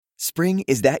Spring,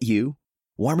 is that you?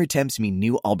 Warmer temps mean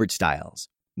new Allbirds styles.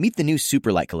 Meet the new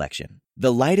Superlight collection,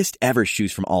 the lightest ever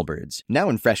shoes from Allbirds, now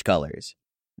in fresh colors.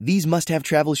 These must-have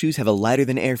travel shoes have a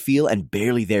lighter-than-air feel and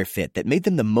barely there fit that made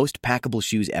them the most packable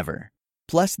shoes ever.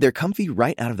 Plus, they're comfy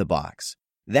right out of the box.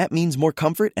 That means more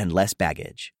comfort and less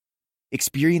baggage.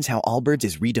 Experience how Allbirds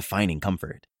is redefining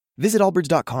comfort. Visit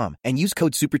allbirds.com and use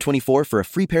code SUPER24 for a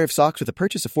free pair of socks with a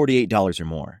purchase of $48 or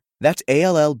more. That's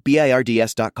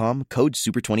ALLBIRDS.com, code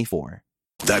SUPER24.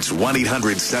 That's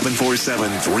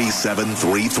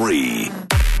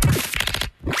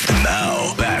 1-800-747-3733.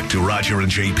 Now, back to Roger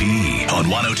and JP on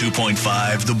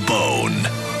 102.5 The Bone.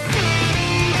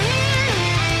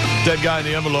 Dead Guy in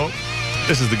the Envelope.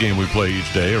 This is the game we play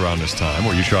each day around this time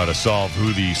where you try to solve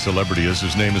who the celebrity is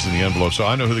whose name is in the envelope. So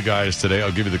I know who the guy is today.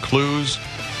 I'll give you the clues,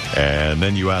 and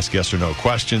then you ask yes or no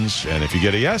questions. And if you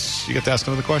get a yes, you get to ask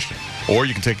another question. Or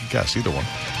you can take a guess, either one.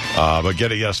 But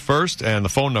get a yes first, and the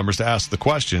phone numbers to ask the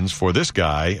questions for this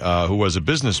guy who was a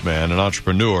businessman, an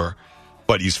entrepreneur,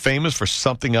 but he's famous for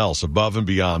something else above and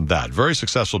beyond that. Very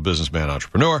successful businessman,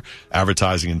 entrepreneur,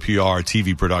 advertising and PR,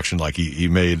 TV production. Like he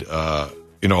made, a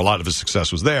lot of his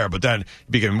success was there, but then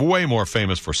he became way more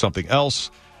famous for something else.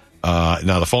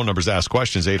 Now, the phone numbers to ask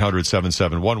questions,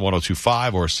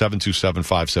 800-771-1025 or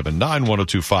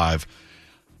 727-579-1025.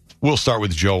 We'll start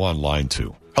with Joe on line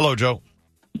 2. Hello, Joe.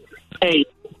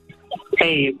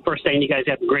 Hey, first saying you guys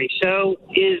have a great show.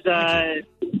 Is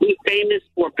he famous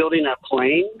for building a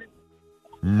plane?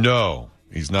 No,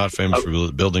 he's not famous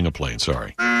for building a plane.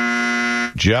 Sorry.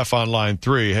 Jeff on line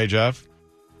 3. Hey, Jeff.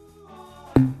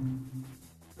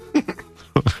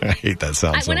 I hate that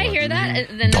sound so When much. I hear that,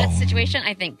 in that situation,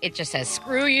 I think it just says,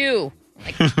 screw you.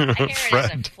 Like, I hear it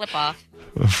as a flip off.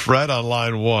 Fred on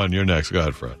line 1. You're next. Go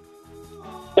ahead, Fred.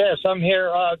 Yes, I'm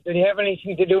here. Did he have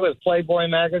anything to do with Playboy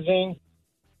magazine?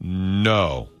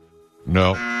 No,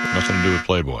 nothing to do with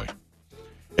Playboy.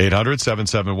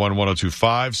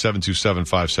 800-771-1025,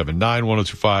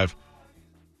 727-579-1025.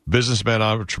 Businessman,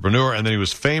 entrepreneur, and then he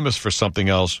was famous for something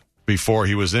else before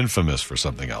he was infamous for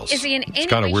something else. Is he in any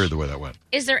It's kind of way, weird the way that went.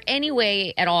 Is there any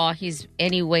way at all he's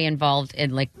any way involved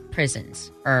in, like,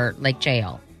 prisons or, like,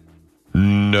 jail?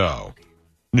 No.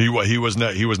 He was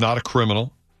not a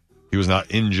criminal. He was not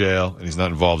in jail, and he's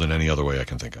not involved in any other way I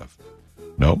can think of.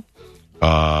 No.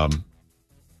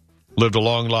 Lived a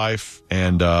long life,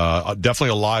 and definitely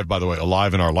alive, by the way,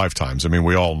 alive in our lifetimes. I mean,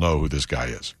 we all know who this guy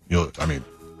is. You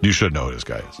should know who this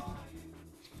guy is.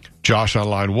 Josh on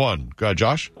line 1. Go ahead,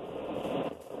 Josh.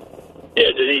 Yeah,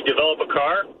 did he develop a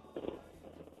car?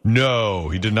 No,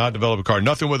 he did not develop a car.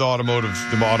 Nothing with the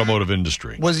automotive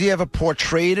industry. Was he ever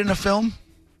portrayed in a film?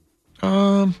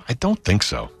 I don't think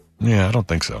so. Yeah, I don't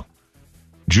think so.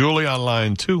 Julie on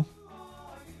line 2.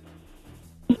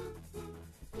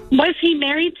 Was he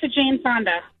married to Jane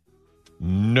Fonda?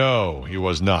 No, he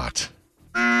was not.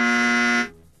 I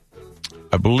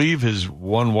believe his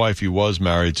one wife he was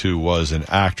married to was an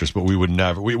actress, but we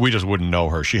just wouldn't know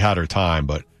her. She had her time,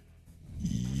 but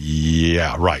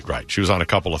yeah, right. She was on a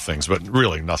couple of things, but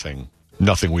really nothing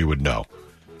we would know.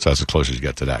 So that's as close as you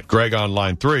get to that. Greg on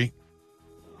line 3.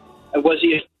 Was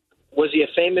he a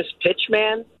famous pitch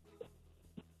man?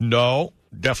 No,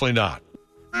 definitely not.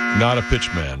 Not a pitch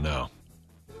man, no.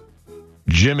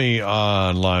 Jimmy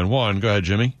on line 1. Go ahead,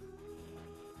 Jimmy.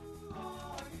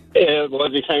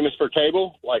 Was he famous for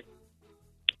cable? Like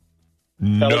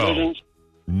television?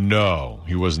 No,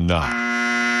 he was not.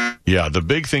 Yeah, the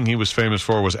big thing he was famous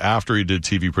for was after he did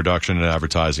TV production and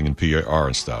advertising and PR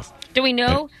and stuff. Do we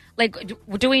know,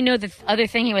 do we know the other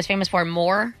thing he was famous for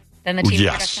more than the TV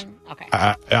production? Okay.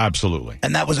 Absolutely.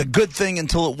 And that was a good thing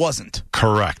until it wasn't.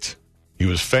 Correct. He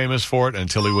was famous for it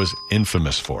until he was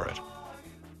infamous for it.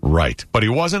 Right. But he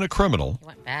wasn't a criminal. It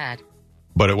went bad.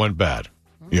 But it went bad.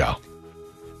 Mm-hmm. Yeah.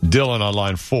 Dylan on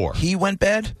line 4. He went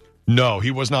bad? No, he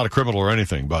was not a criminal or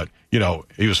anything, but, he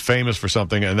was famous for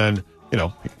something, and then,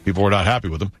 people were not happy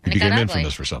with him. He became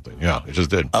infamous for something. Yeah, it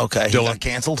just did. Okay, Dylan, he got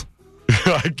canceled?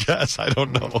 I guess. I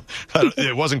don't know.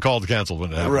 It wasn't called canceled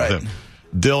when it happened with him.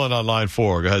 Dylan on line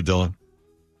 4. Go ahead, Dylan.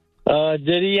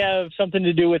 Did he have something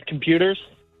to do with computers?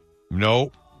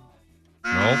 No,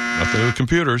 nothing to do with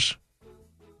computers.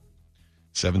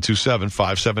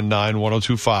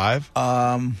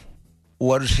 727-579-1025.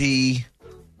 Was he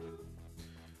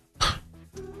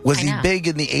big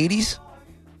in the 80s?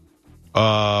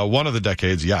 One of the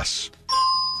decades, yes.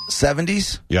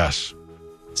 70s? Yes.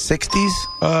 60s?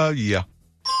 Yeah.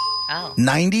 Oh.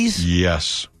 90s?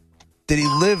 Yes. Did he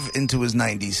live into his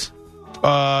 90s?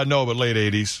 No, but late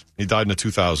 80s. He died in the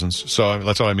 2000s. So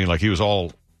that's what I mean. Like, he was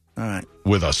all right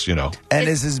with us, And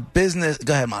is his business...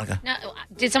 Go ahead, Monica. No,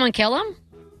 did someone kill him?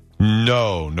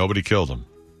 No, nobody killed him.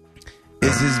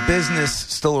 Is his business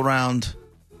still around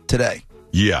today?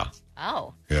 Yeah.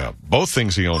 Oh. Yeah. Both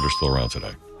things he owned are still around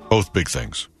today. Both big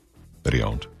things that he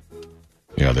owned.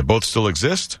 Yeah, they both still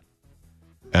exist.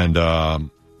 And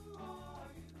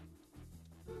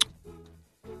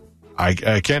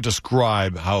I can't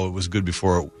describe how it was good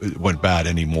before it went bad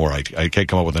anymore. I can't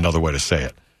come up with another way to say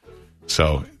it.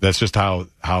 So that's just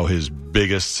how his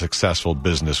biggest successful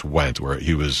business went, where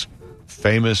he was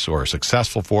famous or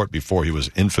successful for it before he was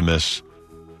infamous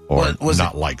or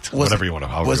not liked, whatever you want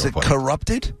to. Was it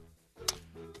corrupted?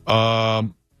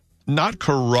 Not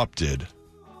corrupted,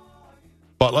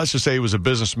 but let's just say he was a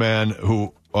businessman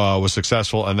who was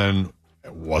successful and then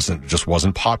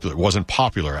wasn't popular. Wasn't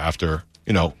popular after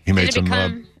he made some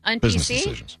business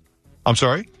decisions. I'm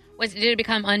sorry. Did it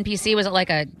become un-PC? Was it like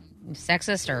a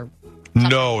sexist or?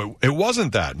 No, it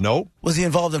wasn't that. Nope. Was he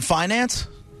involved in finance?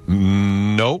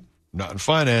 Nope, not in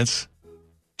finance.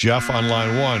 Jeff on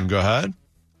line 1, go ahead.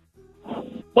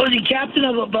 Was he captain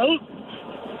of a boat?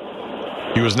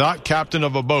 He was not captain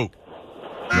of a boat.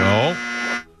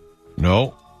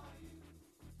 No.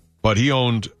 But he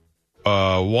owned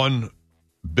one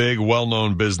big,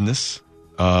 well-known business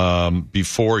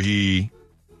before he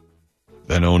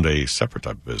then owned a separate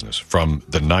type of business from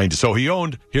the 90s. So he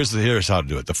owned, here's how to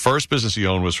do it. The first business he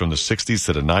owned was from the 60s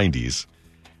to the 90s.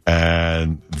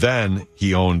 And then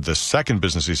he owned the second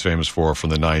business he's famous for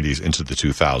from the 90s into the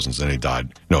 2000s. Then he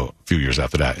died, a few years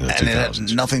after that in the 2000s. And it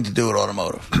had nothing to do with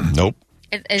automotive. Nope.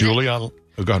 Is Julie, go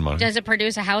ahead, Monica. Does it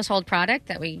produce a household product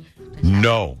that we...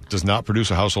 No, does not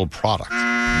produce a household product.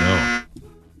 No.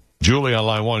 Julie on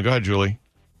line 1. Go ahead, Julie.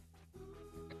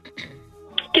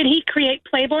 Did he create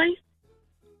Playboy?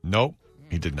 Nope,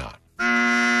 he did not.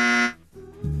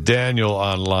 Daniel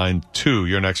on line 2.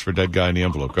 You're next for Dead Guy in the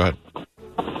Envelope. Go ahead.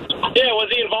 Yeah, was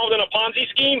he involved in a Ponzi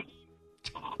scheme?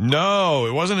 No,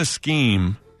 it wasn't a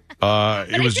scheme. I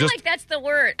feel like that's the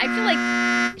word. I feel like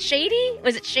shady?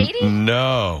 Was it shady?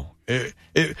 No.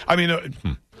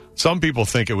 Some people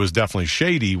think it was definitely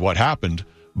shady what happened,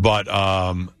 but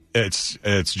it's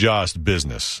just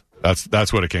business.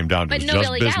 That's what it came down to. But it was no just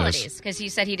illegalities, because he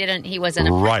said he wasn't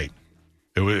a right.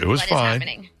 It was what fine. Is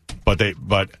happening? But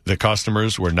the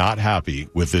customers were not happy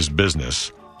with this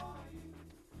business.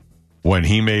 When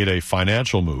he made a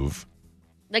financial move,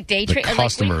 like day trade, the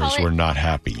customers were not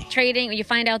happy. Trading, you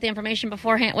find out the information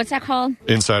beforehand. What's that called?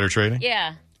 Insider trading?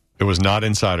 Yeah. It was not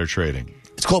insider trading.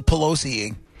 It's called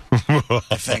Pelosi-ing, I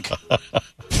think. Isn't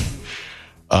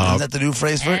that the new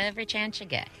phrase for it? Every chance you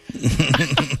get.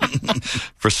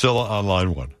 Priscilla on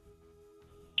line 1.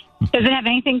 Does it have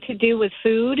anything to do with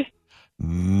food?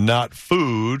 Not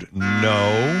food,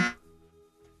 no.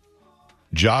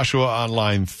 Joshua on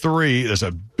line 3. There's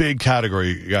a big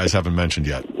category you guys haven't mentioned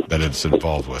yet that it's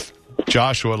involved with.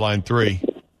 Joshua, line 3.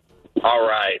 All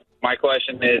right. My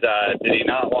question is, did he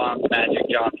not want Magic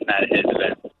Johnson at his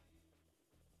event?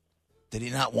 Did he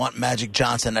not want Magic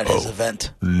Johnson at his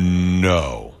event?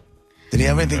 No. Did he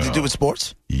have anything to do with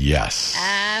sports? Yes.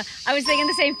 I was thinking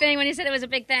the same thing when he said it was a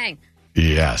big thing.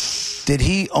 Yes. Did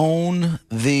he own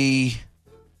the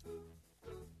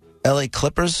L.A.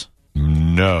 Clippers?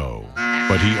 No.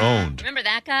 But he owned. Remember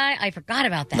that guy? I forgot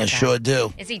about that guy. I sure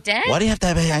do. Is he dead? Why do you have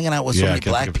to be hanging out with so many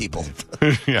black people?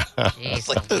 Yeah.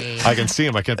 Jeez, I can see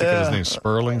him. I can't think of his name.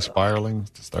 Sterling.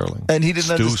 And he didn't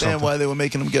Stu understand something. why they were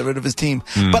making him get rid of his team.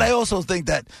 But I also think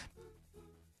that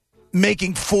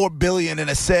making $4 billion in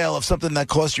a sale of something that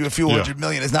cost you a few $100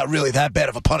 million is not really that bad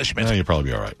of a punishment. Yeah, you'll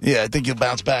probably be all right. Yeah, I think you'll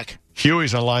bounce back.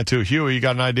 Huey's on line 2. Huey, you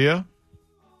got an idea?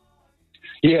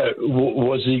 Yeah,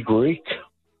 was he Greek?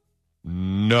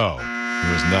 No,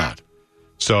 he was not.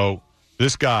 So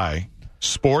this guy,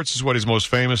 sports is what he's most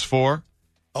famous for.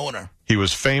 Owner. He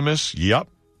was famous,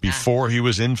 before he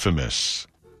was infamous.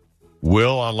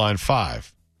 Will on line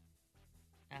 5.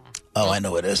 Oh, I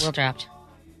know it is. Will dropped.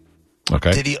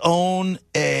 Okay. Did he own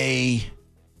a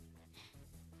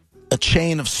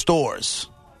chain of stores?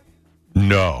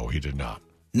 No, he did not.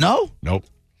 No? Nope.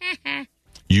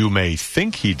 You may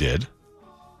think he did,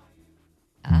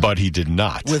 but he did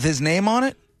not. With his name on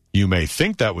it? You may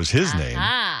think that was his name,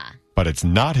 but it's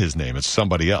not his name. It's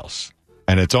somebody else.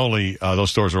 And it's only,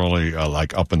 those stores are only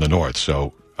like up in the north.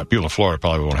 So people in Florida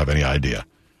probably won't have any idea.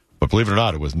 But believe it or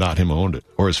not, it was not him who owned it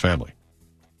or his family.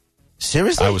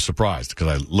 Seriously? I was surprised because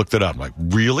I looked it up. I'm like,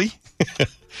 really?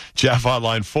 Jeff on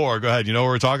line 4. Go ahead. You know what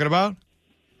we're talking about?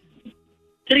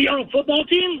 Did he own a football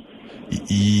team?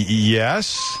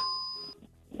 Yes.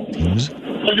 Was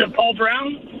it Paul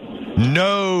Brown?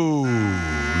 No.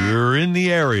 You're in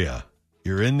the area.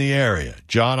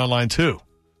 John on line 2.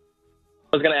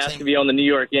 was going to ask if you own the New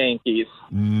York Yankees.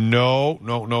 No.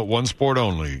 One sport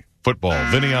only. Football.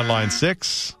 Vinny on line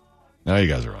 6. Now you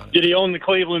guys are on it. Did he own the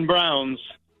Cleveland Browns?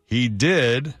 He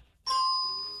did.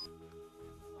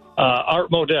 Art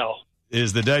Modell.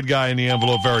 Is the dead guy in the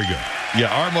envelope. Very good. Yeah,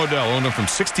 Art Modell owned him from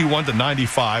 61 to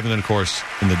 95, and then, of course,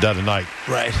 in the dead of night.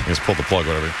 Right. He just pulled the plug,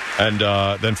 whatever.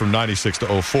 And then from 96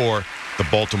 to 04, the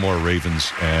Baltimore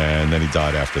Ravens, and then he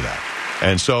died after that.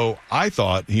 And so I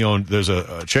thought he owned, there's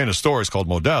a chain of stores called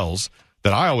Modell's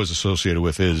that I always associated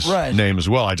with his name as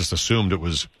well. I just assumed it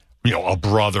was, a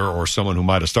brother or someone who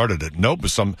might have started it. Nope, it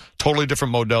was some totally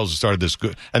different Modell's that started this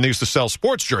good. And they used to sell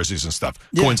sports jerseys and stuff,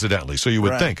 coincidentally. So you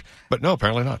would think. But no,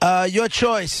 apparently not. Your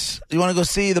choice. You want to go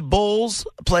see the Bulls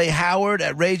play Howard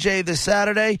at Ray J this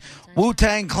Saturday?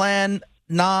 Wu-Tang Clan,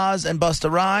 Nas, and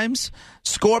Busta Rhymes?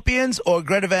 Scorpions or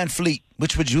Greta Van Fleet?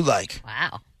 Which would you like?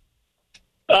 Wow.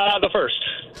 The first.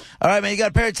 All right, man, you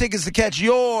got a pair of tickets to catch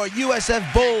your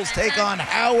USF Bulls take on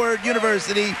Howard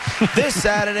University this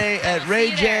Saturday at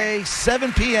Ray J,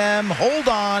 7 p.m. Hold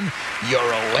on, you're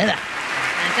a winner.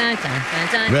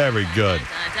 Very good.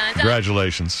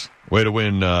 Congratulations. Way to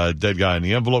win Dead Guy in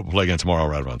the Envelope. We'll play again tomorrow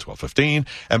right around 12:15.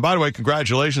 And by the way,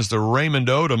 congratulations to Raymond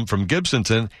Odom from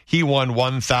Gibsonton. He won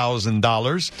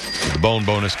 $1,000 with the Bone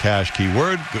Bonus cash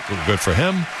keyword. Good for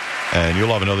him. And you'll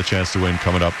have another chance to win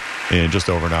coming up in just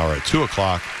over an hour at 2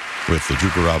 o'clock with the Drew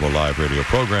Garabo live radio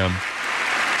program.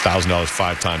 $1,000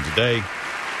 5 times a day.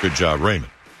 Good job, Raymond.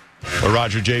 Well,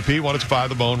 Roger JP, 105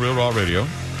 The Bone, Real Raw Radio.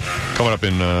 Coming up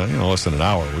in less than an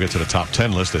hour. We'll get to the top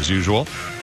 10 list as usual.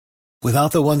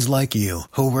 Without the ones like you,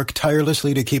 who work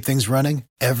tirelessly to keep things running,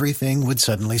 everything would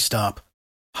suddenly stop.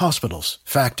 Hospitals,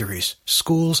 factories,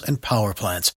 schools, and power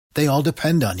plants, they all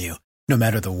depend on you. No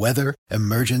matter the weather,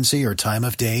 emergency, or time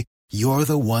of day, you're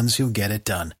the ones who get it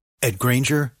done. At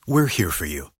Grainger, we're here for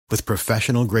you with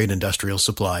professional-grade industrial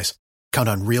supplies. Count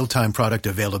on real-time product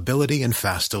availability and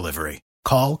fast delivery.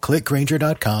 Call, click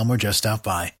Grainger.com, or just stop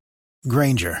by.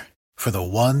 Grainger, for the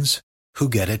ones who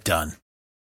get it done.